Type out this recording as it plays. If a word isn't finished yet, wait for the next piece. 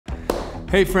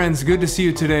Hey friends, good to see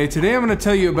you today. Today I'm going to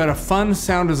tell you about a fun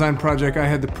sound design project I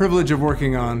had the privilege of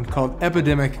working on called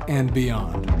Epidemic and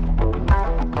Beyond.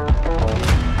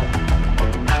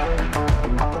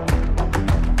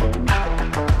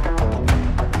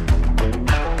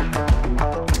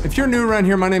 If you're new around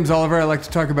here, my name's Oliver. I like to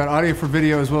talk about audio for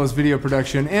video as well as video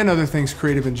production and other things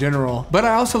creative in general. But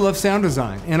I also love sound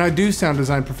design, and I do sound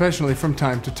design professionally from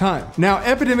time to time. Now,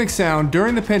 Epidemic Sound,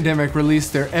 during the pandemic,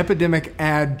 released their Epidemic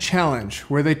Ad Challenge,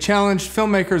 where they challenged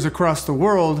filmmakers across the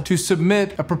world to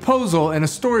submit a proposal and a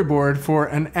storyboard for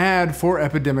an ad for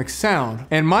Epidemic Sound.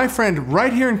 And my friend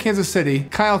right here in Kansas City,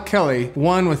 Kelley,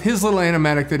 won with his little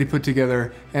animatic that he put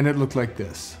together, and it looked like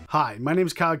this. Hi, my name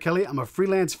is Kelley. I'm a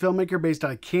freelance filmmaker based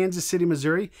out of Kansas City,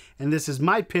 Missouri, and this is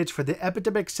my pitch for the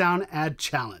Epidemic Sound Ad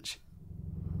Challenge.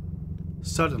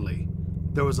 Suddenly,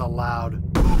 there was a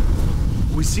loud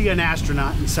boom. We see an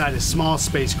astronaut inside a small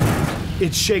spacecraft.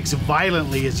 It shakes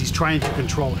violently as he's trying to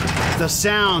control it. The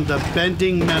sound of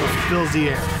bending metal fills the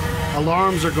air.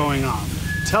 Alarms are going off,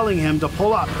 telling him to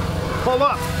pull up, pull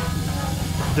up.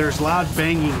 There's loud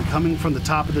banging coming from the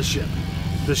top of the ship.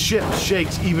 The ship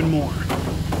shakes even more.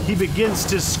 He begins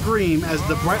to scream as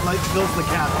the bright light fills the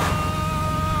cabin.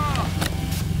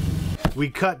 We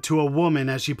cut to a woman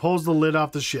as she pulls the lid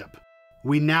off the ship.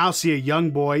 We now see a young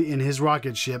boy in his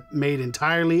rocket ship made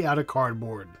entirely out of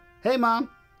cardboard. Hey Mom,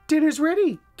 dinner's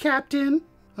ready, Captain.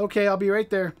 Okay, I'll be right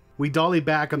there. We dolly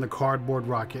back on the cardboard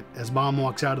rocket as Mom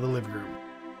walks out of the living room.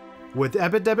 With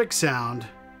Epidemic Sound,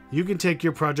 you can take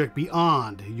your project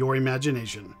beyond your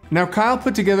imagination. Now, Kyle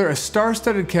put together a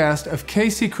star-studded cast of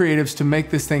KC creatives to make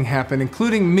this thing happen,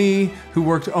 including me, who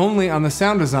worked only on the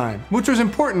sound design, which was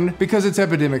important because it's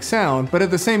Epidemic Sound, but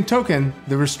at the same token,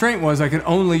 the restraint was I could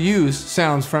only use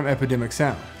sounds from Epidemic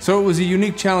Sound. So it was a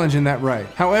unique challenge in that right.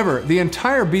 However, the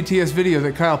entire BTS video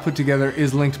that Kyle put together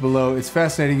is linked below. It's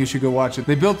fascinating, you should go watch it.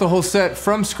 They built the whole set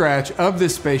from scratch of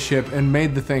this spaceship and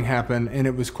made the thing happen, and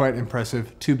it was quite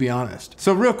impressive, to be honest.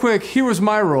 So real quick, here was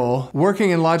my role,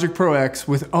 working in Logic Pro X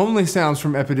with only sounds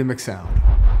from Epidemic Sound.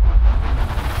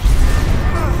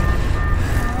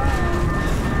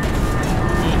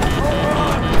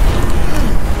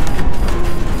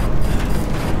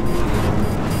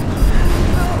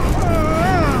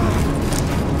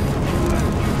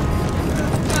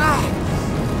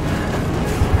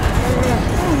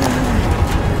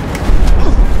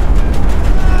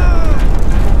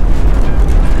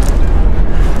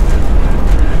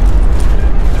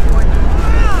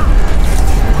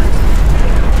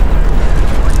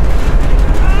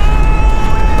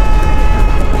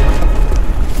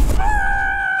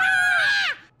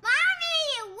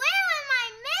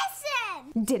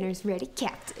 Dinner's ready,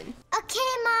 Captain. Okay,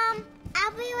 Mom.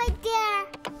 I'll be right there.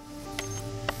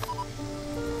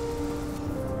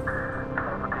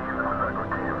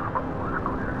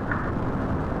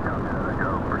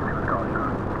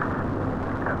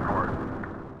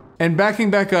 And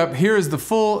backing back up, here is the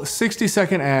full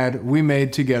 60-second ad we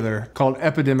made together called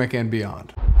Epidemic and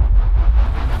Beyond.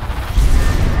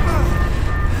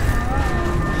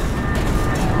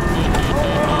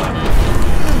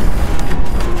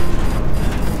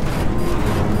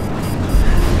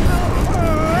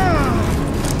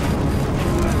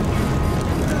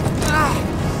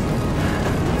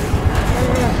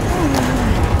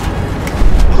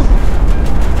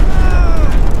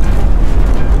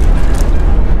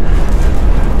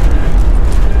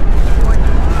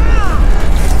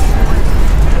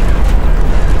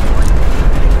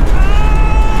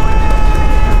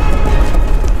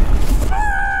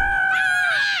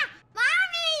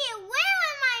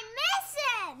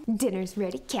 Dinner's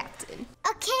ready, Captain.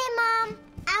 Okay, Mom.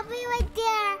 I'll be right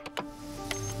there.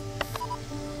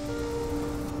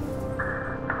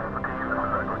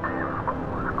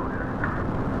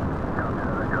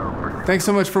 Thanks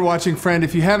so much for watching, friend.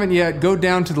 If you haven't yet, go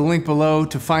down to the link below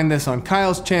to find this on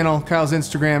Kyle's channel. Kyle's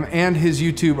Instagram and his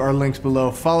YouTube are linked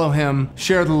below. Follow him,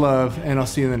 share the love, and I'll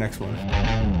see you in the next one.